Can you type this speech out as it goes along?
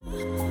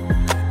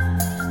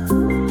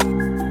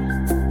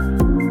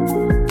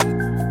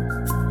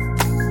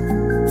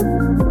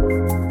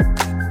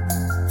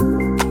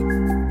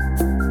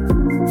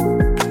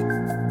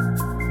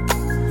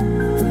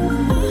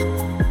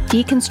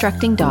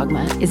Deconstructing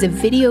Dogma is a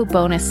video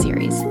bonus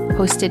series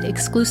hosted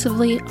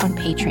exclusively on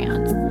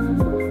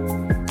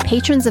Patreon.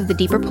 Patrons of the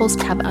Deeper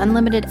Pulse have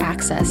unlimited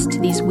access to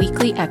these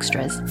weekly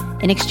extras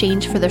in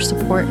exchange for their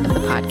support of the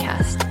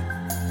podcast.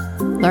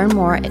 Learn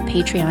more at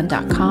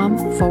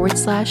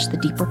patreon.com/The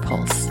Deeper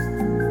Pulse.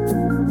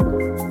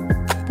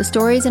 The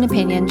stories and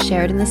opinions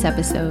shared in this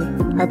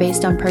episode are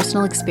based on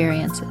personal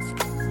experiences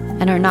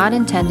and are not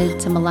intended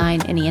to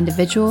malign any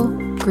individual,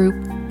 group,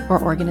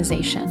 or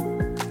organization.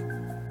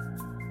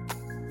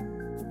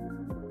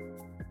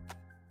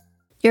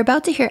 You're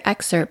about to hear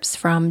excerpts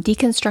from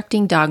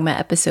Deconstructing Dogma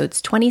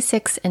episodes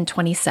 26 and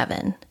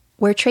 27,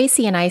 where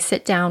Tracy and I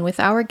sit down with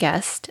our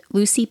guest,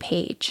 Lucy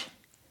Page.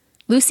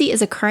 Lucy is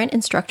a current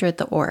instructor at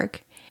the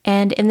org,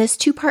 and in this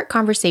two-part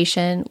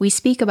conversation, we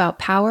speak about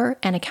power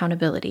and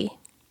accountability.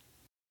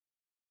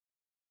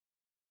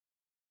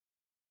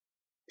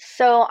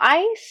 So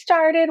I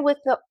started with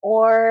the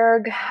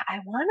org, I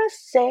want to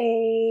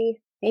say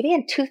maybe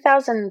in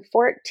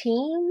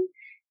 2014.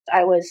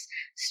 I was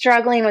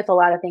struggling with a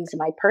lot of things in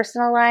my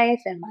personal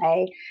life, and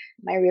my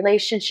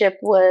relationship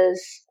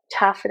was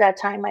tough at that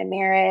time. My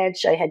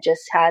marriage, I had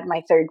just had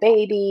my third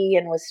baby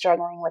and was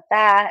struggling with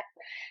that.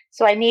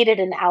 So I needed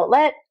an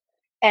outlet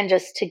and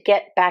just to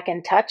get back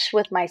in touch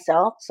with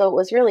myself. So it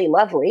was really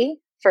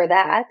lovely for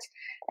that.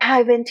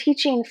 I've been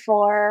teaching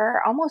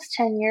for almost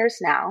 10 years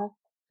now.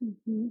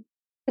 Mm-hmm.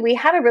 We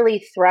had a really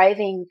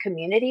thriving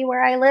community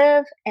where I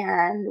live,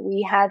 and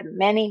we had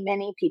many,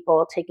 many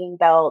people taking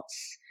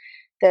belts.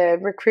 The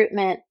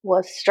recruitment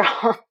was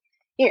strong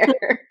here.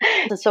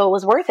 And so it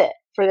was worth it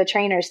for the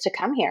trainers to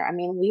come here. I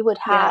mean, we would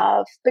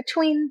have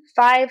between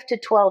 5 to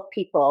 12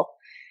 people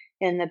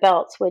in the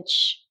belts,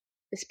 which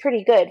is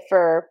pretty good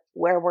for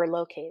where we're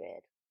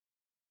located.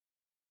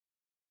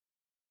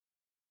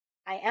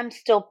 I am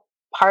still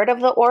part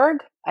of the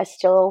org. I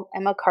still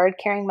am a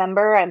card-carrying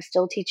member. I'm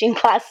still teaching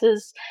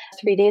classes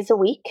 3 days a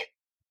week.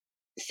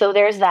 So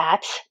there's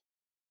that.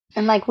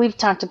 And like we've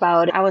talked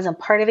about, I wasn't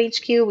part of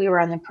HQ. We were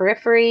on the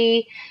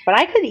periphery. But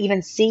I could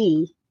even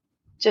see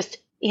just,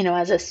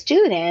 as a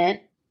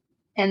student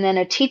and then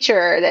a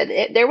teacher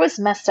that there was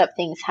messed up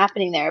things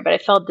happening there. But I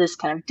felt this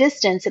kind of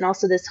distance and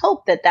also this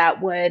hope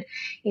that would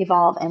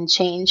evolve and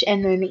change.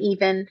 And then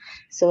even,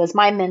 so as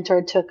my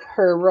mentor took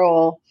her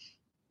role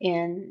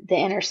in the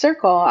inner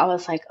circle, I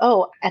was like,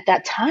 at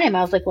that time,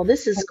 I was like, well,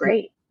 this is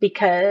great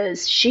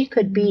because she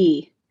could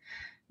be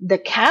the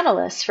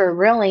catalyst for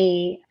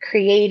really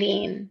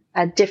creating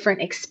a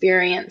different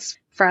experience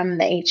from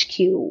the HQ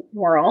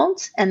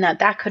world, and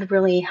that could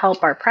really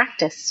help our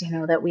practice,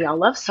 that we all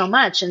love so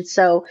much. And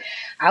so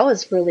I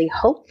was really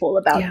hopeful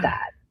about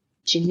that.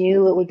 She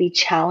knew it would be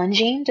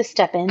challenging to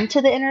step into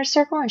the inner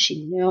circle, and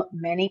she knew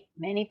many,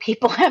 many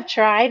people have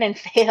tried and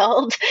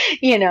failed,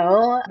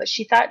 but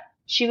she thought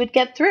she would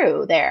get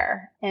through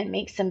there and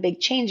make some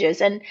big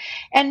changes. And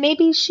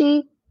maybe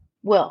she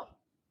will,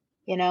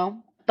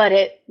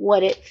 but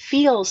what it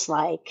feels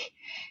like,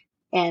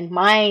 and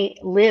my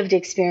lived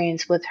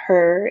experience with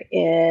her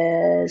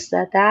is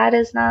that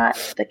is not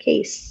the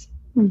case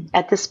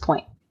at this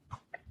point.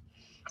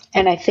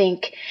 And I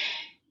think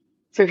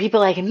for people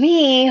like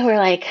me who are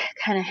like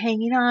kind of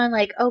hanging on,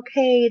 like,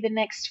 okay, the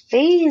next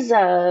phase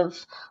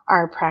of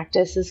our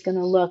practice is going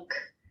to look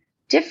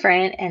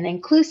different and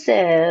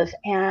inclusive,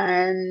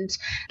 and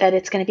that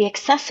it's going to be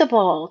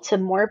accessible to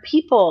more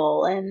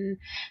people. And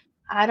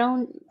I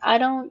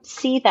don't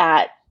see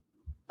that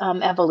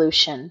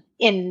evolution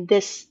in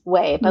this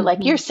way. But like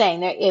you're saying,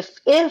 that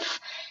if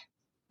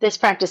this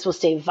practice will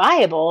stay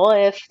viable,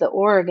 if the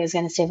org is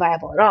going to stay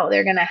viable at all,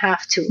 they're going to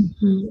have to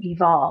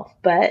evolve.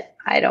 But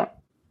I don't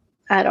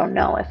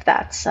know if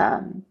that's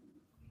a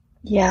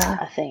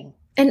thing.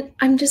 And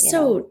I'm just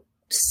so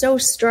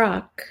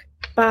struck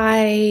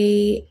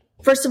by,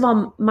 first of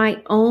all,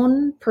 my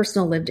own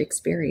personal lived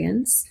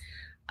experience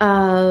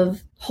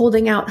of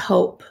holding out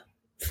hope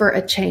for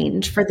a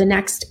change, for the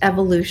next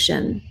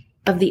evolution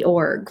of the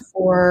org,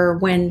 for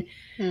when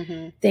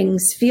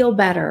things feel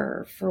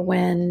better, for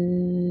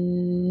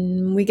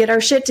when we get our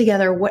shit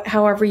together,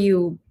 however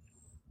you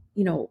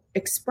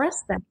express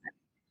that.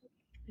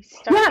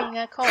 Stopping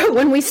a cult.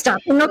 When we stop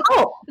in the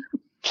cult.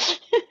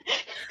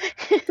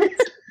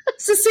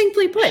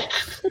 Succinctly put.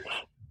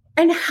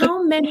 And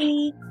how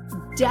many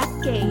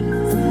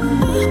decades?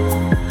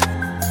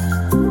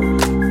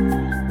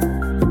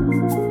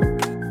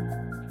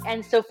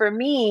 And so for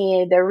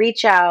me, the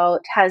reach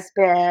out has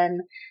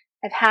been,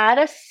 I've had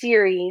a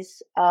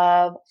series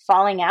of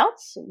falling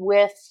outs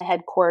with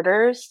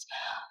headquarters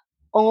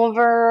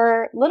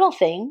over little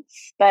things,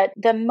 but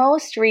the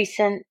most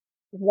recent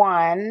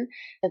one,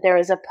 there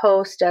was a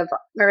post of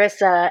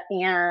Marissa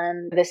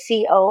and the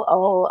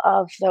COO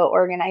of the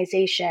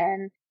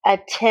organization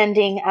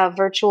attending a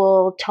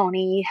virtual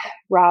Tony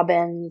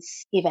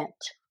Robbins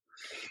event.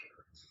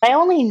 I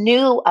only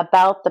knew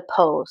about the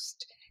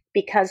post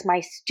because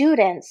my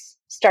students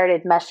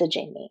started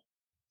messaging me.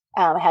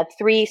 I had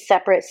 3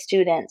 separate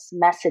students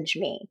message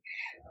me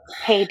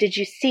hey, did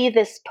you see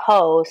this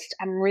post?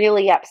 I'm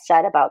really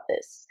upset about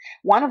this.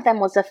 One of them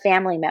was a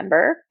family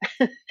member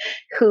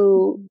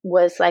who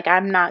was like,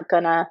 I'm not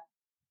going to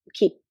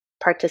keep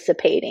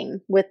participating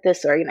with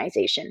this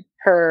organization.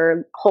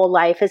 Her whole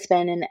life has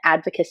been in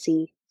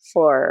advocacy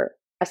for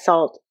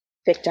assault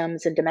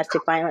victims and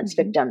domestic violence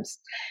victims.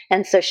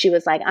 And so she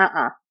was like,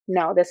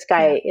 no, this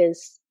guy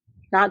is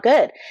not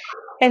good.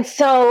 And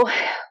so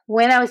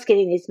when I was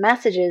getting these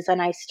messages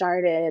and I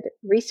started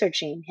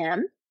researching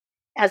him,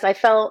 as I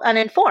felt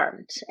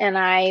uninformed and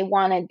I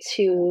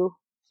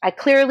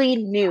clearly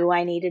knew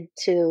I needed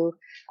to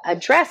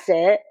address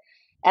it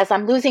as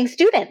I'm losing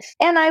students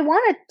and I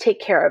want to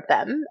take care of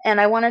them and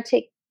I want to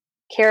take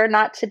care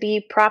not to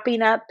be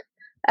propping up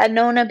a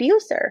known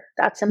abuser.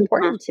 That's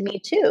important to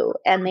me too.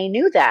 And they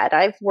knew that.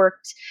 I've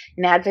worked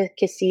in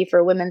advocacy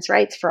for women's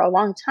rights for a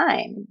long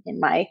time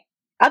in my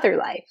other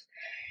life.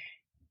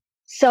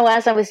 So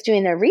as I was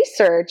doing the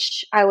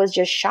research, I was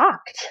just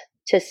shocked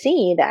to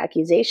see the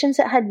accusations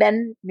that had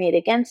been made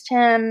against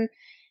him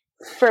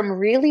from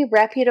really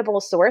reputable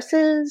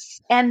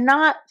sources and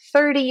not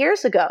 30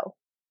 years ago,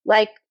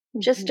 like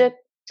just a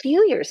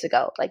few years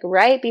ago, like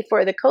right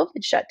before the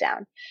COVID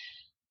shutdown.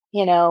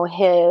 You know,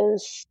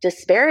 his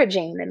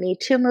disparaging the Me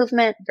Too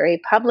movement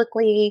very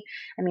publicly.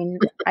 I mean,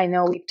 I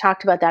know we've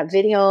talked about that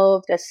video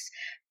of this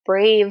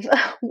brave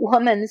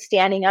woman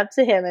standing up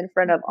to him in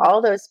front of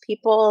all those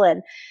people.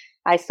 And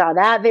I saw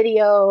that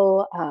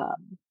video.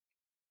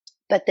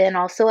 But then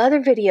also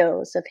other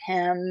videos of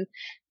him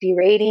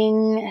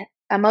berating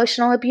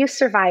emotional abuse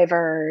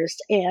survivors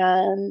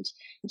and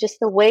just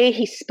the way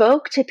he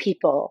spoke to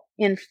people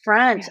in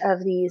front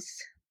of these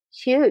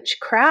huge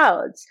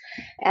crowds,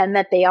 and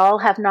that they all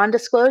have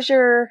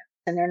non-disclosure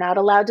and they're not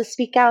allowed to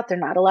speak out. They're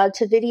not allowed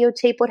to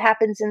videotape what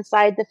happens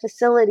inside the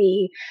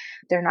facility.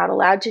 They're not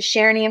allowed to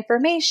share any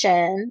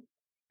information.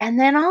 And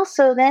then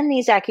also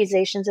these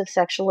accusations of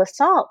sexual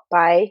assault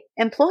by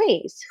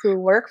employees who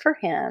work for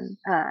him,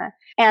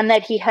 and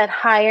that he had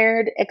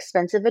hired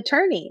expensive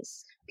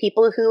attorneys,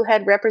 people who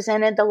had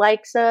represented the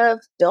likes of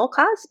Bill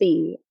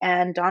Cosby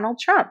and Donald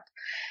Trump,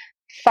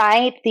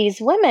 fight these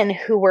women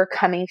who were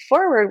coming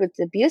forward with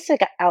abuse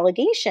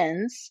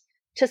allegations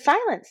to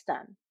silence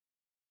them.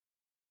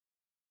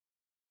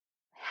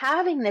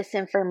 Having this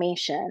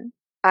information,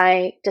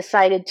 I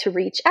decided to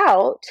reach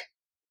out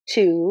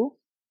to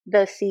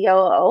the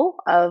COO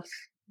of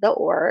the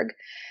org.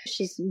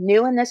 She's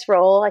new in this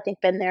role. I think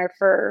been there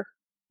for,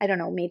 I don't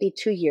know, maybe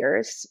 2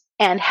 years,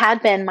 and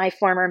had been my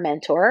former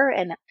mentor.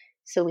 And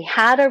so we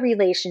had a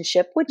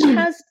relationship, which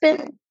has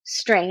been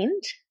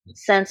strained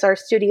since our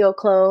studio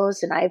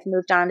closed and I've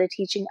moved on to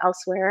teaching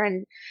elsewhere.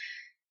 And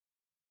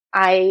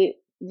I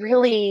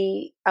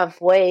really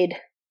avoid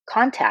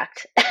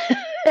contact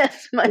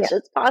as much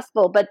as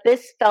possible. But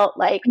this felt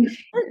like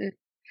important.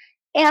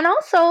 And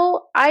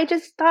also, I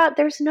just thought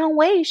there's no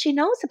way she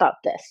knows about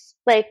this.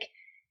 Like,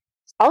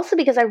 also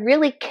because I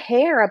really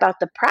care about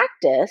the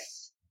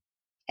practice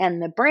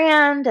and the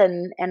brand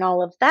and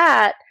all of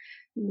that.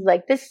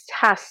 Like, this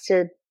has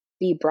to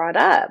be brought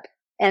up.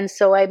 And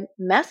so I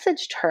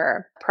messaged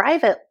her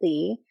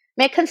privately.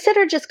 I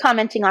considered just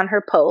commenting on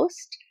her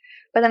post,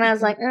 but then I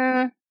was like,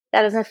 that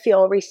doesn't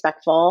feel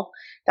respectful.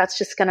 That's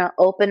just going to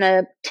open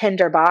a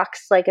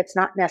tinderbox. Like, it's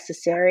not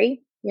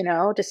necessary,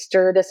 to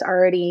stir this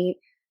already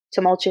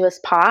tumultuous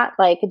pot.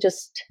 Like,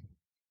 just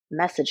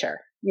message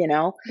her,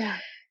 Yeah.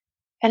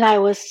 And I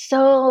was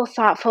so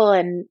thoughtful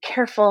and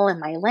careful in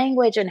my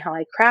language and how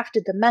I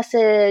crafted the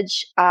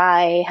message.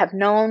 I have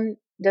known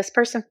this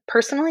person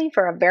personally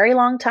for a very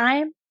long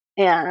time,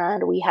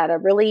 and we had a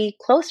really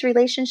close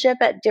relationship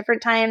at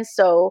different times.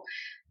 So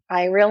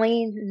I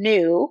really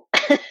knew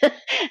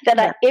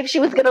that if she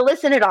was going to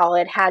listen at all,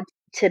 it had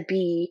to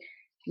be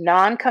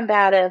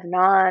non-combative,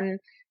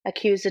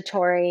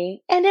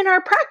 non-accusatory. And in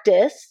our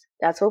practice,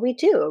 that's what we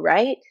do,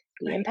 right?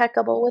 Be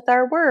impeccable with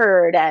our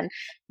word and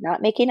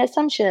not making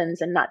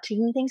assumptions and not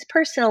taking things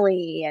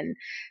personally. And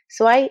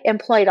so I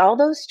employed all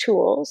those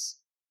tools,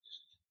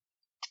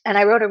 and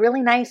I wrote a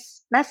really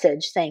nice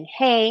message saying,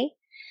 hey,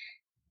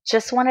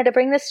 just wanted to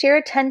bring this to your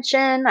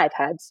attention. I've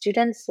had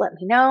students let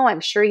me know. I'm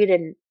sure you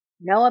didn't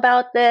know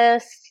about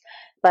this,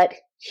 but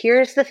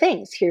here's the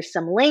things. Here's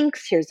some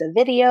links. Here's a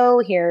video.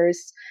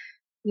 Here's,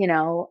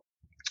 I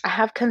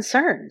have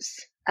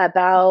concerns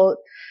about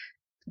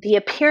the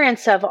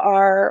appearance of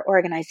our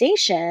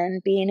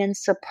organization being in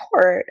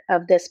support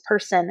of this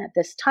person at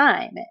this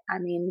time. I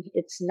mean,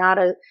 it's not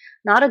a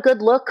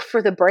good look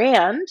for the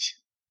brand,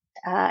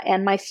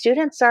 and my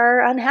students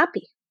are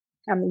unhappy.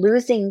 I'm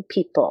losing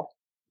people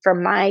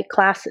from my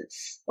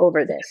classes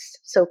over this.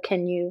 So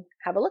can you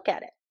have a look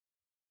at it?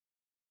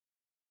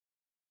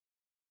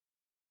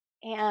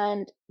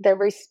 And the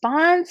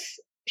response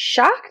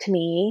shocked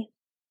me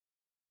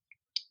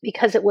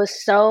because it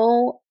was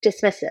so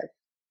dismissive.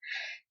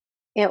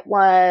 It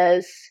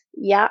was,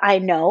 yeah, I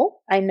know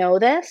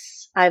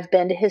this. I've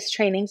been to his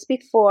trainings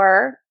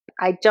before.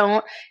 I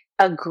don't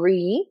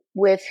agree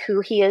with who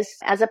he is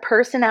as a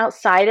person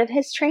outside of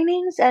his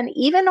trainings, and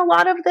even a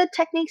lot of the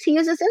techniques he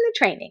uses in the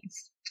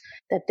trainings.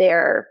 that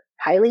they're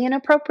highly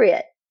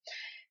inappropriate.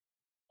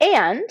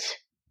 And,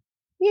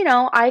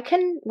 I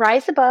can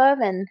rise above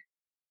and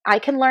I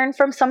can learn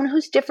from someone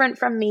who's different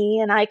from me,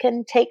 and I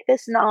can take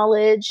this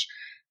knowledge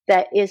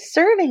that is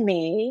serving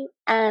me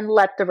and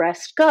let the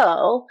rest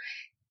go.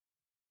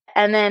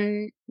 And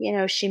then,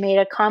 she made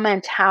a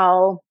comment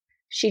how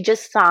she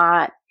just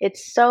thought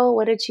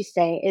what did she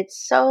say?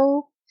 It's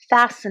so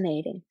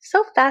fascinating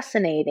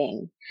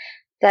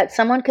that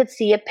someone could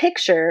see a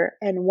picture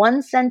and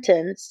one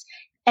sentence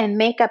and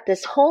make up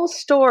this whole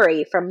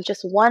story from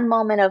just one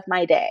moment of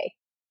my day.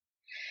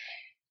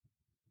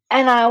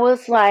 And I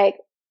was like,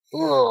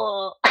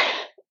 oh,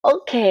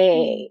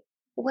 okay,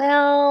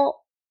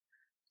 well,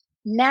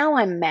 now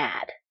I'm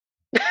mad,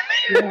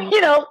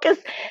 because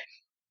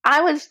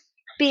I was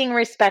being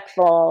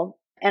respectful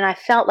and I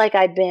felt like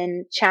I'd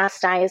been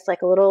chastised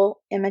like a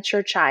little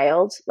immature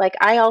child. Like,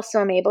 I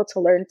also am able to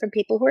learn from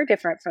people who are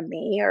different from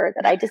me or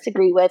that I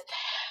disagree with.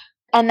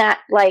 And that,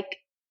 like,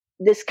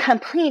 this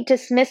complete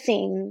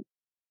dismissing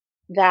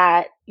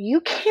that you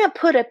can't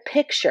put a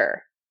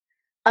picture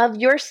of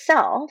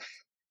yourself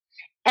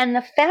and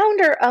the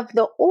founder of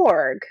the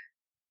org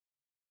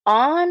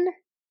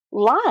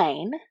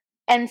online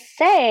and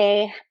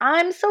say,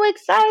 I'm so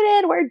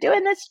excited, we're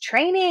doing this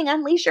training,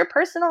 unleash your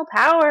personal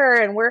power,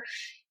 and we're,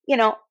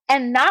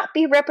 and not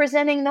be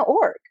representing the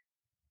org.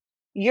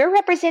 You're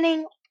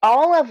representing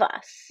all of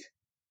us.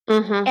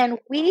 Mm-hmm. And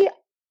we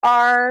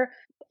are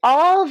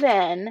all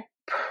then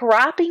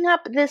propping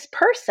up this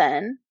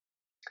person.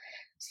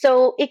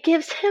 So it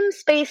gives him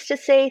space to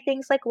say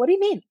things like, what do you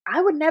mean?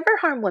 I would never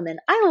harm women.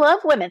 I love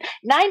women.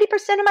 90%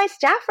 of my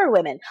staff are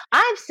women.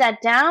 I've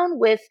sat down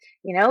with,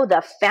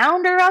 the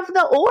founder of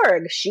the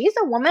org. She's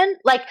a woman.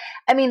 Like,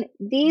 I mean,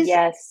 these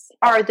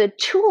are the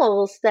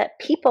tools that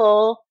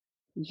people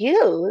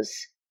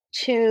use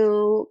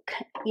to,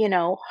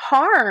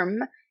 harm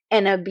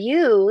and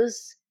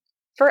abuse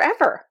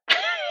forever.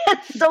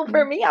 So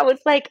for me, I was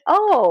like,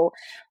 oh,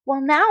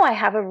 well, now I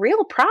have a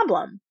real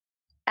problem.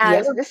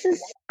 As this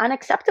is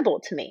unacceptable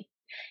to me.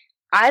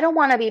 I don't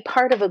want to be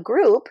part of a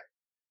group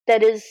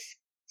that is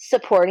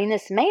supporting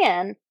this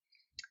man.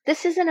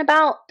 This isn't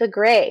about the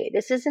gray.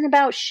 This isn't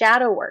about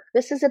shadow work.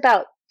 This is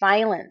about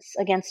violence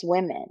against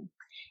women.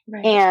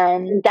 Right.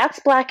 And that's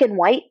black and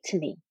white to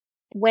me.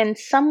 When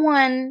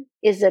someone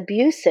is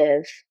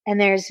abusive and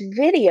there's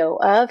video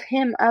of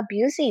him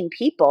abusing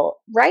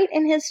people right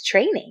in his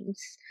trainings,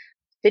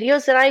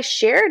 videos that I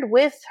shared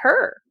with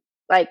her,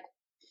 like,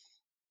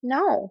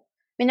 no.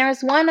 I mean, there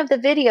was one of the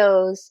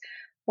videos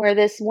where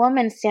this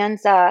woman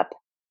stands up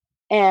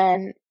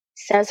and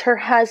says her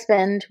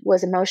husband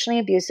was emotionally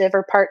abusive,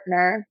 her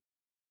partner.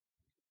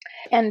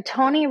 And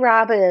Tony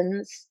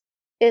Robbins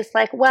is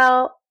like,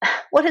 well,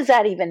 what does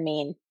that even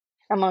mean?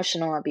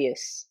 Emotional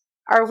abuse.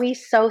 Are we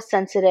so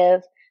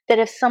sensitive that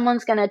if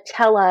someone's going to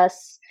tell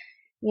us,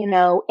 in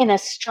a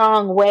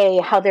strong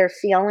way how they're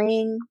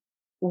feeling,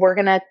 we're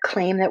going to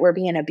claim that we're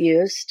being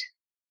abused?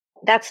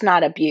 That's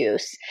not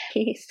abuse.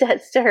 He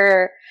says to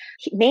her,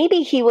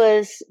 maybe he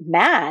was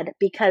mad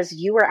because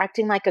you were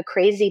acting like a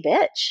crazy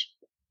bitch.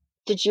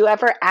 Did you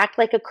ever act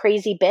like a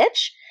crazy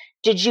bitch?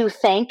 Did you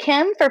thank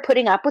him for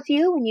putting up with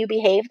you when you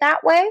behaved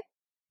that way?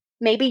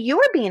 Maybe you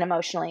were being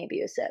emotionally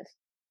abusive.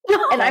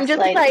 And I'm just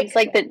like,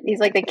 he's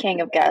like the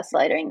king of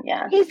gaslighting.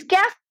 Yeah. He's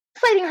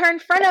gaslighting her in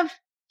front of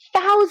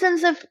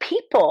thousands of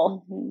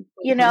people,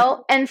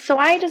 And so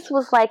I just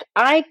was like,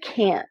 I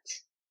can't.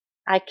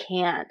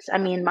 I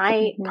mean,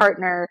 my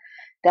partner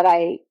that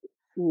I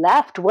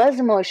left was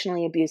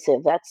emotionally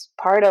abusive. That's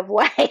part of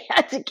why I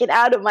had to get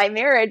out of my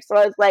marriage. So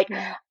I was like,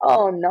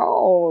 oh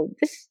no,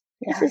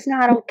 this is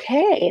not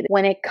okay.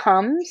 When it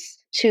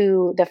comes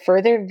to the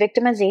further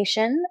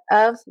victimization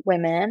of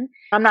women,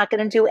 I'm not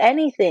going to do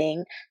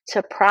anything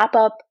to prop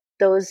up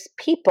those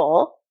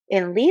people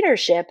in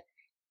leadership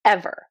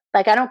ever.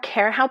 Like, I don't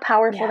care how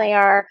powerful they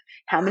are,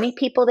 how many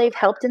people they've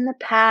helped in the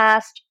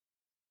past.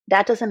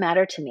 That doesn't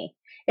matter to me.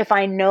 If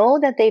I know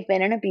that they've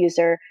been an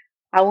abuser,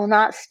 I will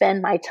not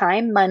spend my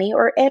time, money,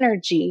 or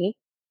energy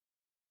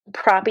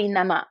propping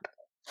them up.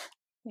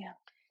 Yeah.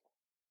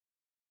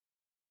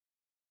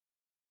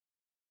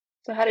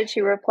 So how did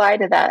she reply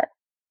to that?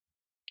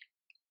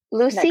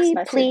 Lucy,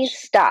 please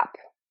stop.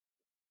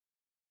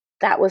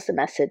 That was the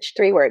message.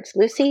 3 words.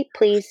 Lucy,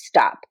 please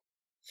stop.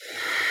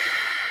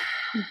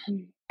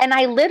 Mm-hmm. And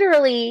I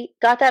literally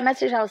got that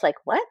message. I was like,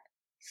 what?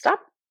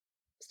 Stop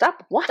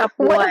what? Stop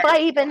what have I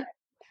even...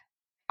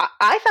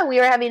 I thought we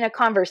were having a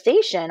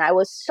conversation. I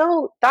was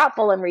so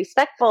thoughtful and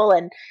respectful,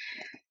 and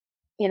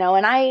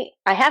and I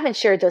haven't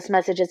shared those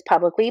messages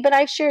publicly, but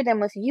I've shared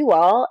them with you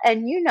all,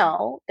 and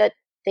that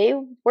they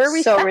were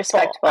respectful. So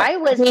respectful. I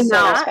was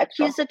not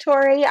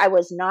accusatory. I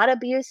was not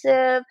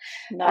abusive.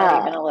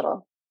 Not even a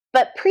little.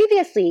 But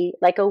previously,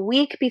 like a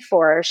week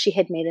before, she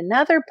had made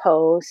another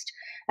post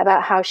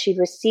about how she'd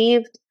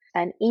received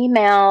an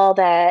email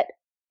that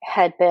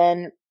had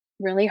been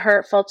really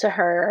hurtful to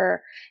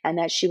her, and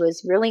that she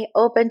was really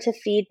open to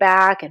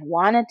feedback and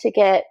wanted to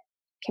get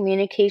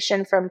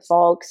communication from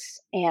folks.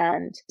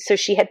 And so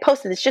she had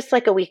posted this just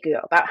like a week ago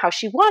about how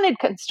she wanted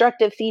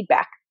constructive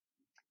feedback,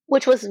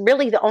 which was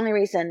really the only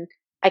reason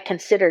I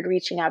considered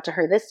reaching out to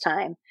her this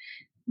time.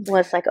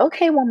 Was like,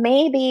 okay, well,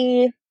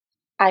 maybe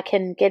I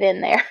can get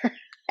in there.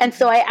 And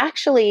so I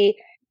actually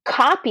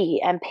copy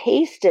and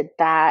pasted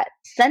that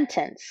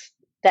sentence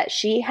that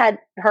she had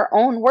her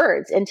own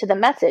words into the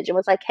message and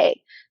was like,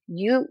 hey,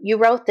 you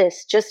wrote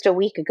this just a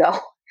week ago,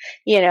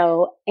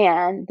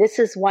 and this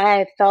is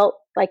why I felt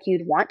like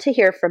you'd want to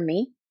hear from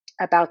me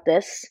about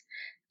this.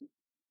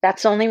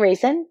 That's the only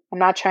reason. I'm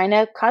not trying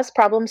to cause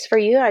problems for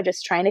you. I'm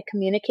just trying to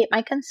communicate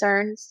my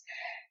concerns.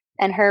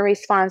 And her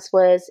response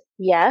was,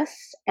 yes,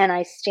 and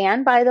I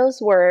stand by those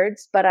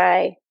words, but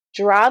I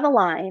draw the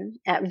line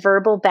at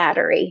verbal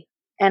battery,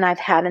 and I've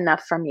had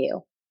enough from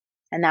you.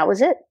 And that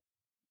was it.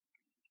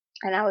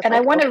 And I was and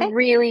like, I want okay. to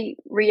really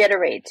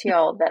reiterate to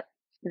y'all that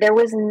there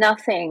was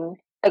nothing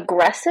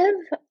aggressive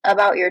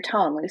about your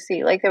tone,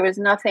 Lucy. Like there was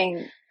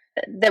nothing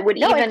that would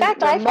even in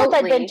fact, I felt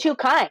I'd been too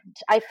kind.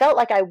 I felt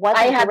like I wasn't.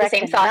 I had the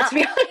same thoughts, to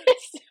be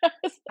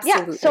honest.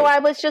 Yeah. So I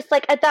was just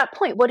like, at that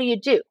point, what do you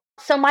do?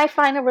 So my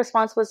final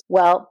response was,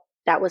 well,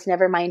 that was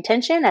never my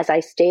intention. As I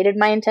stated,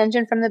 my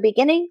intention from the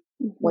beginning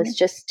was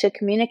just to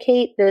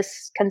communicate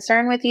this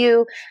concern with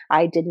you.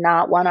 I did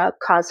not want to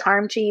cause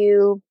harm to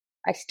you.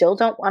 I still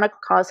don't want to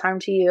cause harm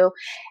to you.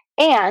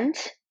 And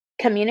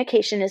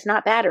communication is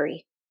not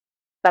battery,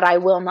 but I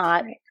will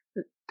not,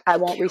 I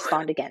won't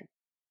respond again.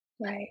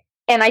 Right.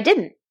 And I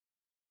didn't.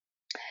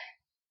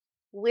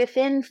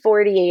 Within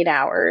 48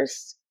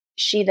 hours,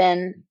 she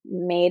then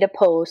made a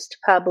post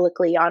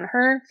publicly on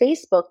her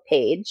Facebook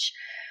page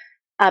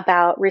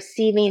about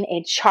receiving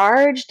a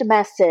charged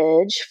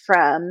message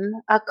from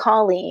a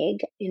colleague,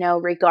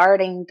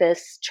 regarding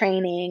this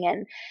training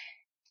and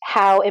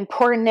how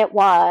important it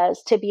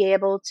was to be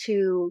able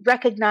to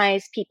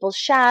recognize people's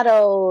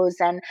shadows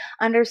and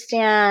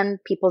understand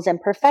people's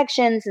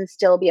imperfections and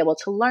still be able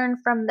to learn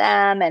from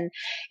them. And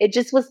it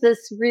just was this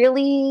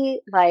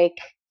really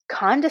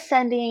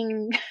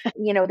condescending,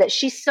 that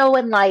she's so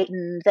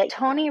enlightened, that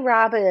Tony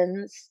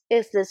Robbins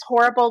is this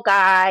horrible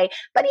guy,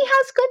 but he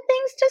has good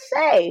things to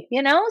say,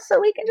 so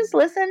we can just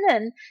listen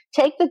and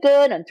take the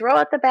good and throw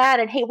out the bad.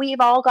 And hey, we've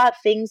all got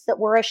things that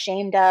we're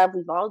ashamed of.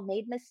 We've all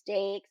made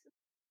mistakes.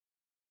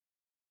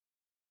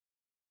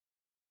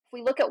 If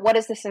we look at what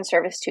is this in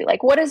service to,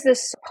 like what is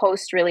this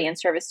post really in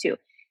service to?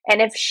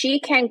 And if she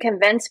can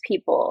convince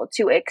people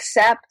to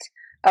accept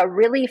a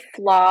really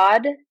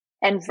flawed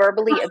and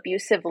verbally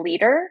abusive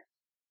leader,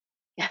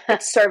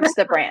 it serves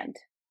the brand.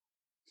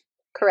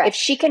 Correct. If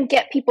she can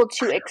get people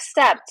to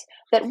accept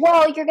that,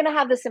 well, you're going to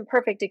have this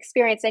imperfect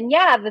experience. And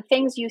yeah, the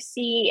things you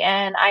see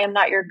in I Am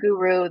Not Your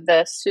Guru,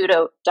 the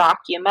pseudo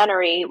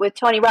documentary with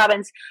Tony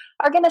Robbins,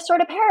 are going to sort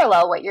of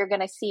parallel what you're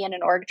going to see in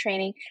an org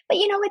training. But,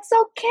 it's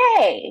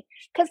okay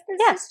because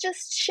this is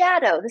just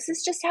shadow. This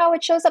is just how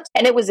it shows up.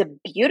 And it was a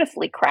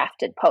beautifully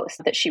crafted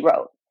post that she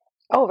wrote.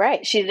 Oh,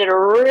 right. She did a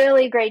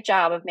really great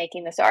job of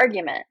making this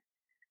argument.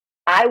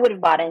 I would have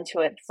bought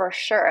into it for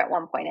sure at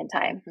one point in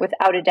time,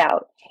 without a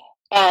doubt.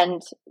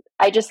 And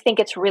I just think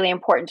it's really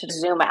important to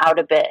zoom out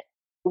a bit.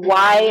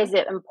 Why is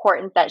it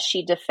important that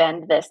she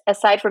defend this,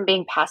 aside from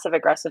being passive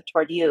aggressive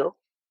toward you,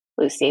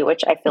 Lucy,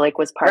 which I feel like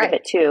was part of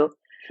it too?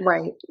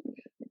 Right.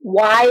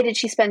 Why did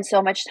she spend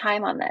so much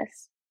time on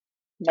this?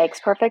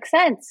 Makes perfect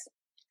sense,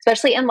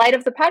 especially in light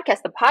of the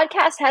podcast. The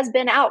podcast has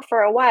been out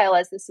for a while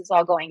as this is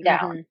all going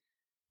down.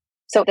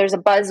 So there's a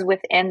buzz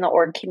within the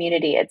org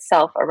community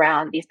itself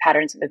around these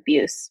patterns of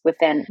abuse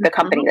within the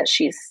company that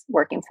she's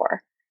working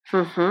for.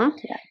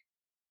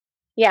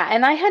 Yeah.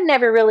 And I had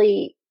never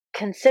really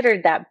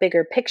considered that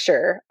bigger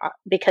picture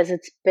because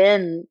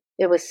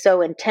it was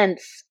so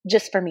intense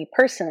just for me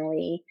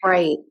personally.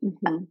 Right.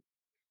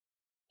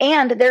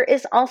 And there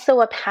is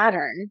also a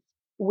pattern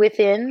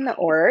within the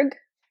org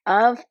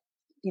of,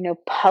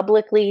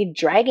 publicly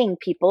dragging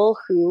people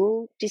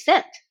who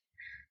dissent.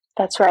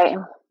 That's right.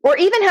 Or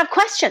even have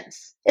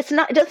questions. It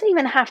doesn't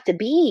even have to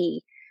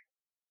be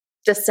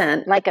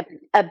dissent, like a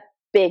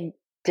big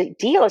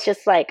deal. It's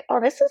just like, oh,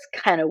 this is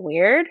kind of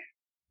weird.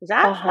 Is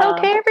that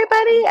okay,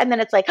 everybody? And then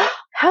it's like,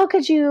 how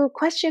could you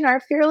question our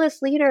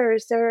fearless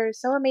leaders? They're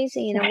so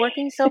amazing and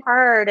working so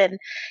hard.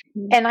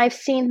 And I've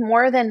seen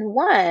more than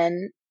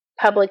one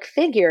public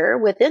figure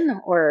within the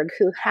org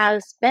who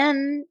has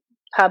been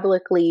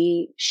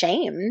publicly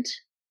shamed.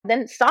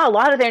 Then saw a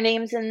lot of their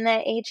names in the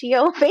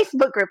HEO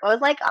Facebook group. I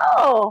was like,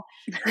 oh,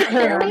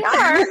 here we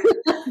are.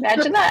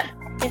 Imagine that.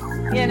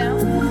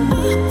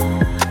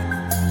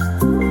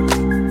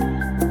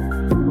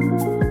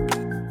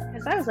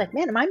 Because I was like,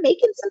 man, am I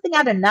making something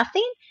out of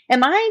nothing?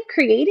 Am I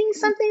creating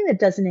something that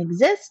doesn't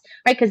exist?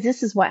 Right? Because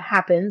this is what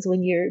happens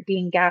when you're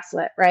being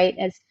gaslit, right?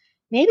 As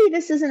maybe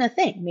this isn't a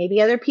thing.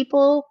 Maybe other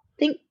people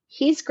think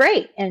he's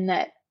great and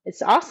that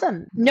it's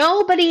awesome.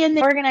 Nobody in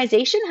the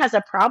organization has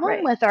a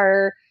problem with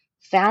our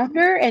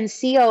founder and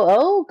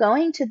COO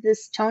going to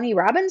this Tony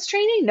Robbins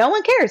training. No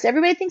one cares.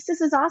 Everybody thinks this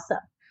is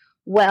awesome.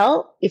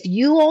 Well, if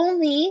you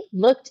only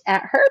looked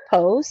at her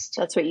post,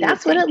 that's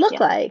what it looked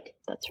like.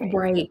 That's right.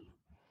 Right.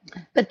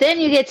 But then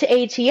you get to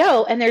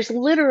ATO and there's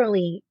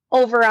literally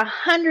over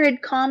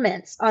 100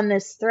 comments on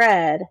this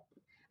thread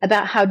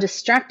about how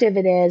destructive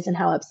it is and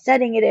how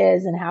upsetting it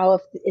is and how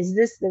is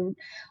this the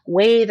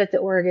way that the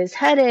org is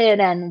headed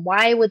and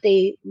why would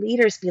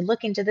leaders be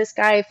looking to this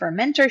guy for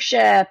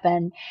mentorship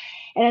and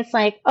it's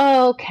like,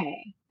 oh,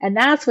 okay. And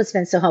that's what's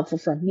been so helpful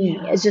for me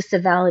is just a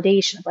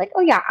validation of like,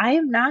 oh yeah, I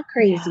am not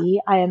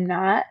crazy. I am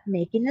not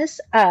making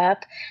this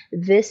up.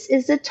 This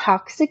is a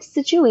toxic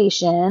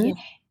situation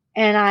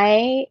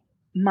and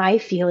my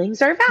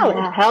feelings are valid.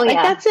 Yeah, hell like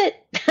yeah. That's it.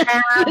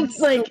 It's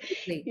like,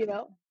 Absolutely.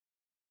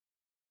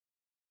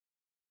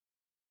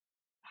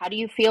 How do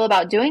you feel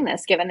about doing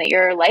this, given that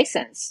you're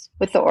licensed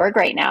with the org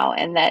right now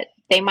and that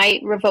they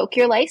might revoke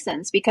your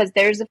license because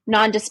there's a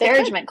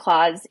non-disparagement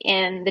clause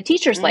in the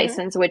teacher's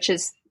license, which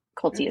is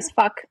culty as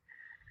fuck,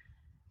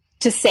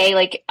 to say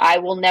like, I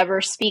will never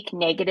speak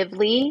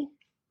negatively,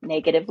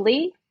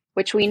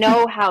 which we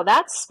know how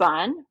that's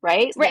spun,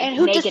 right? Right. And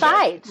who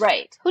decides?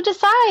 Right. Who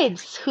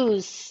decides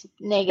who's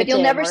negative? But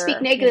you'll never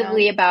speak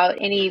negatively about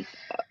any,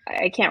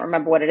 I can't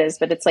remember what it is,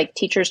 but it's like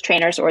teachers,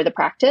 trainers, or the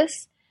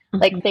practice.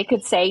 Like they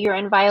could say you're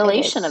in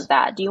violation of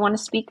that. Do you want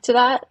to speak to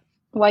that?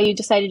 Why you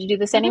decided to do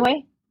this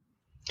anyway?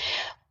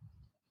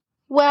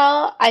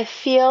 Well, I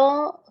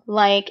feel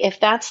like if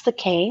that's the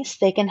case,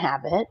 they can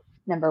have it.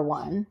 Number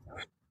one,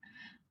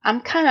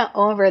 I'm kind of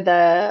over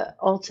the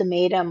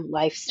ultimatum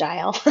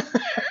lifestyle.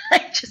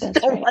 I just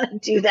don't want to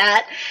do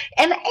that.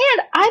 And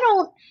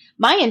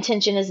my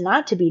intention is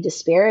not to be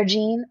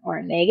disparaging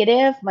or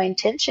negative. My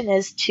intention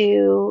is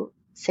to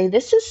say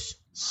this is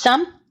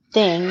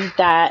something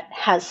that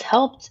has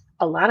helped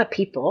a lot of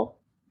people,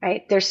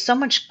 right? There's so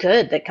much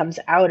good that comes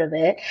out of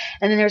it.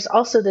 And then there's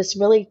also this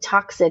really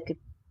toxic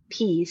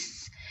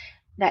piece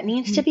that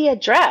needs to be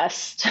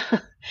addressed.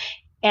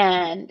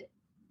 And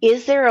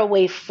is there a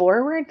way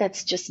forward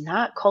that's just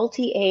not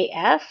culty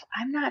AF?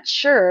 I'm not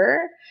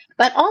sure.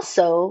 But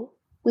also,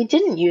 we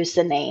didn't use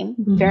the name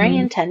very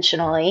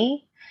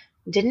intentionally.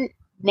 Didn't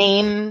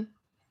name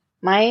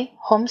my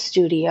home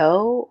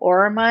studio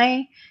or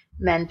my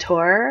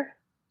mentor.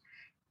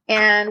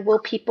 And will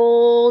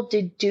people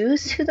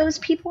deduce who those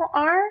people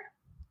are?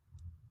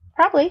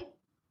 Probably.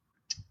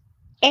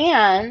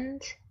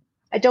 And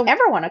I don't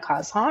ever want to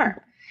cause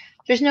harm.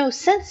 There's no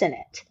sense in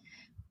it.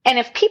 And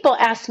if people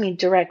ask me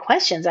direct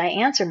questions, I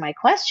answer my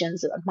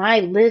questions,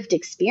 my lived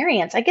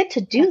experience. I get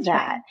to do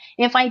that. Right.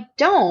 And if I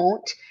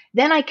don't,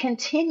 then I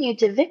continue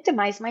to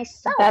victimize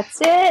myself. That's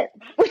it.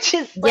 Which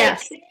is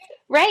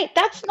right.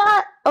 That's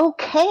not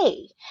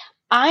okay.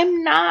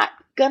 I'm not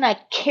going to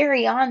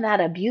carry on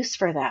that abuse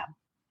for them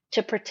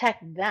to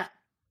protect them.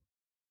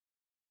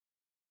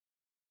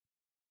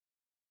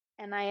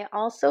 And I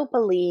also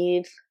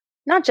believe,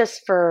 not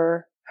just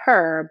for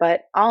her,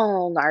 but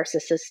all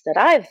narcissists that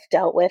I've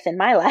dealt with in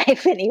my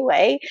life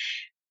anyway,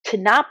 to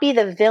not be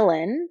the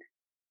villain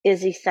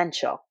is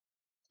essential.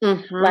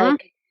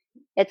 Like,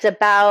 it's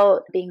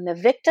about being the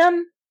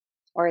victim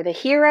or the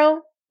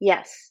hero,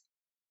 yes,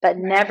 but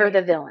never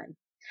the villain.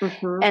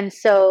 And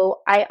so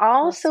I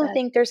also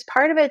think there's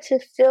part of it to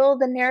fill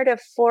the narrative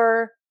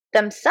for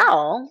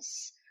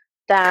themselves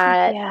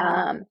that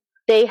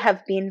they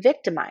have been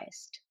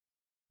victimized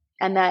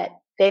and that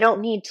they don't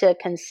need to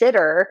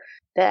consider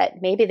that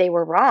maybe they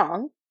were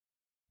wrong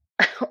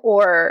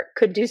or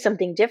could do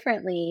something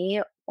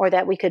differently or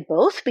that we could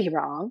both be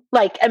wrong.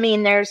 Like, I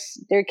mean,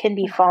 there can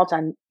be fault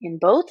in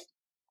both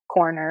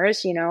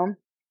corners,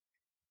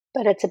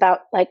 but it's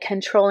about like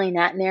controlling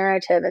that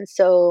narrative. And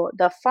so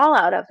the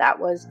fallout of that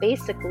was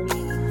basically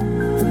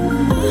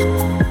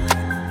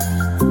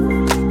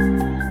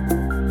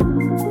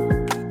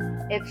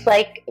it's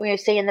like we were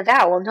saying in the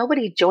vow, well,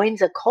 nobody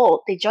joins a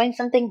cult. They join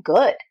something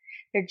good.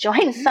 They're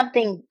joining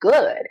something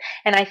good.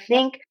 And I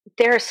think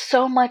there's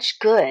so much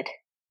good,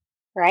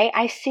 right?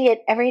 I see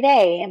it every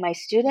day in my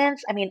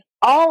students. I mean,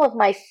 all of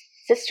my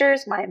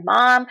sisters, my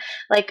mom,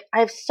 like I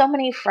have so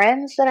many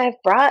friends that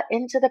I've brought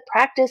into the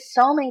practice,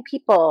 so many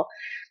people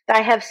that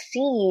I have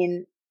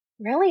seen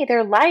really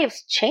their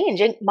lives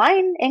change, and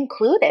mine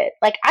included.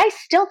 Like I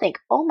still think,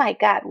 oh my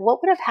God,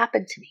 what would have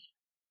happened to me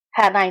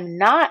had I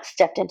not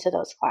stepped into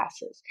those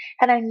classes?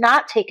 Had I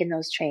not taken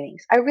those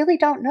trainings? I really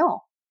don't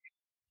know.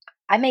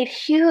 I made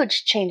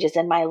huge changes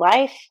in my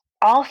life,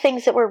 all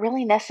things that were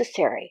really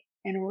necessary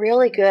and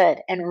really good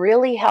and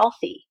really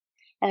healthy.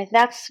 And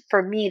that's,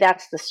 for me,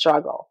 that's the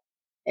struggle,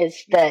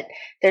 is that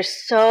there's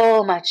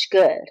so much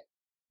good,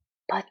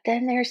 but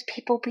then there's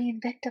people being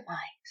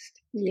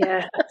victimized.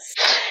 Yes.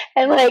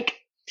 And like,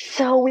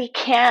 so we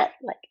can't,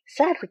 like I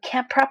said, we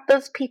can't prop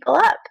those people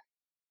up.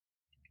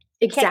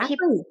 Exactly.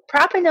 Can't keep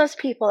propping those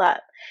people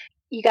up.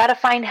 You got to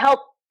find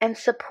help and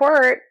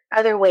support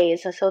other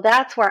ways. And so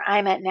that's where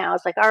I'm at now.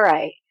 It's like, all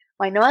right,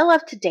 well, I know I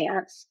love to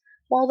dance.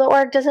 Well, the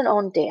org doesn't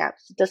own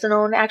dance. It doesn't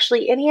own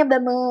actually any of the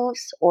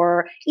moves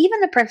or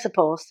even the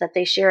principles that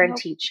they share and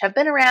teach have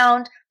been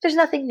around. There's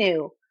nothing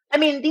new. I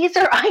mean, these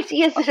are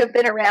ideas that have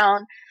been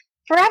around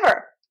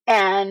forever.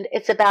 And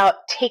it's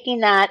about taking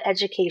that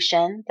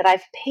education that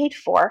I've paid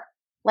for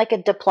like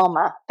a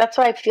diploma. That's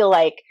what I feel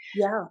like.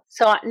 Yeah.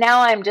 So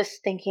now I'm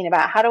just thinking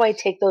about how do I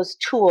take those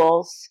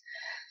tools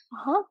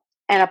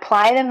and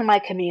apply them in my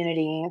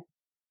community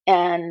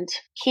and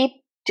keep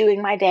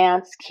doing my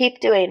dance, keep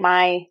doing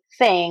my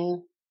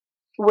thing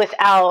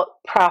without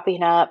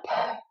propping up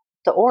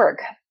the org.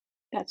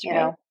 That's you right.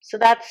 know? So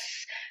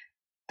that's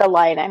the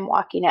line I'm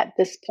walking at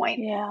this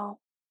point. Yeah.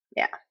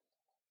 Yeah.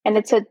 And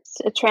it's a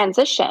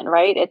transition,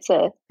 right? It's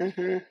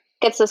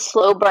a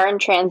slow burn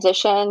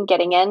transition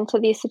getting into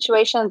these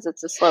situations.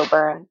 It's a slow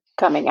burn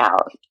coming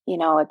out. You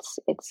know, it's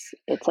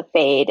a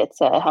fade.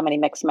 It's a, how many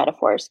mixed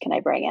metaphors can I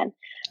bring in?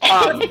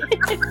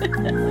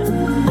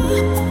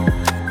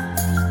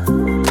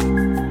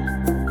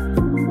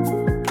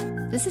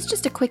 This is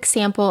just a quick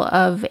sample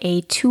of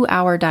a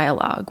 2-hour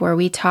dialogue where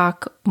we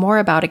talk more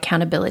about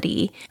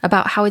accountability,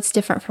 about how it's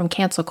different from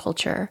cancel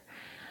culture,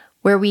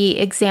 where we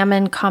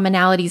examine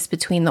commonalities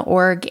between the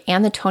org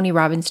and the Tony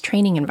Robbins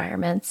training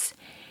environments.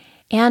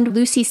 And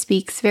Lucy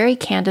speaks very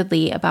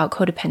candidly about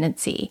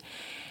codependency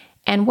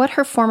and what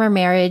her former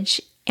marriage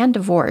and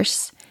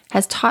divorce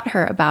has taught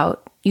her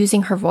about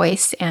using her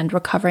voice and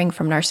recovering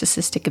from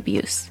narcissistic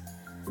abuse.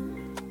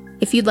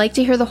 If you'd like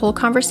to hear the whole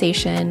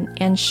conversation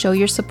and show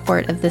your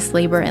support of this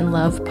Labor and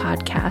Love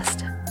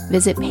podcast,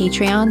 visit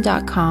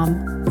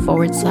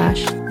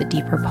patreon.com/The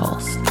Deeper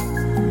Pulse.